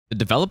The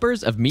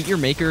developers of Meet Your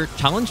Maker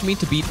challenged me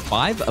to beat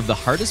 5 of the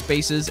hardest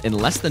bases in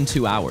less than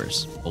 2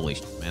 hours. Holy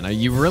shit, man.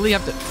 You really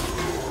have to...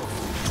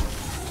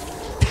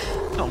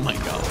 Oh my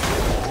god.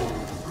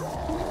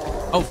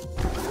 Oh.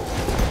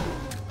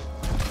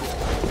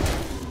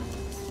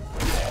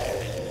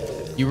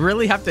 You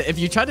really have to... If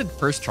you try to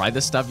first try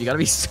this stuff, you gotta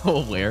be so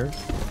aware.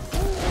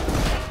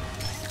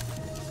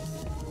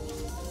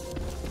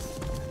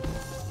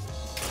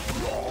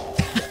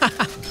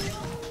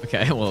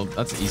 Okay, well,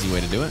 that's an easy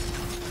way to do it.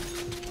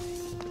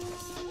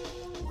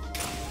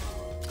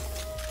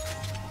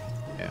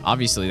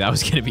 Obviously, that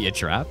was going to be a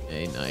trap.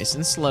 Okay, nice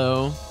and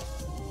slow.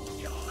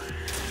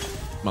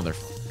 Mother.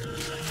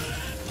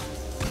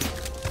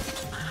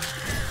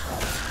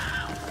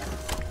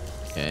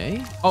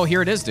 Okay. Oh,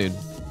 here it is, dude.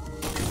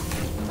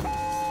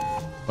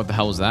 What the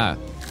hell was that?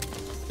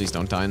 Please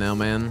don't die now,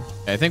 man.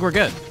 Okay, I think we're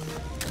good.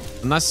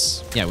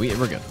 Unless, yeah,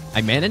 we're good.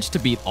 I managed to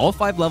beat all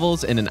 5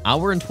 levels in an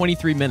hour and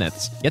 23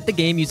 minutes. Get the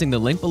game using the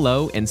link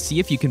below and see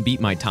if you can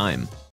beat my time.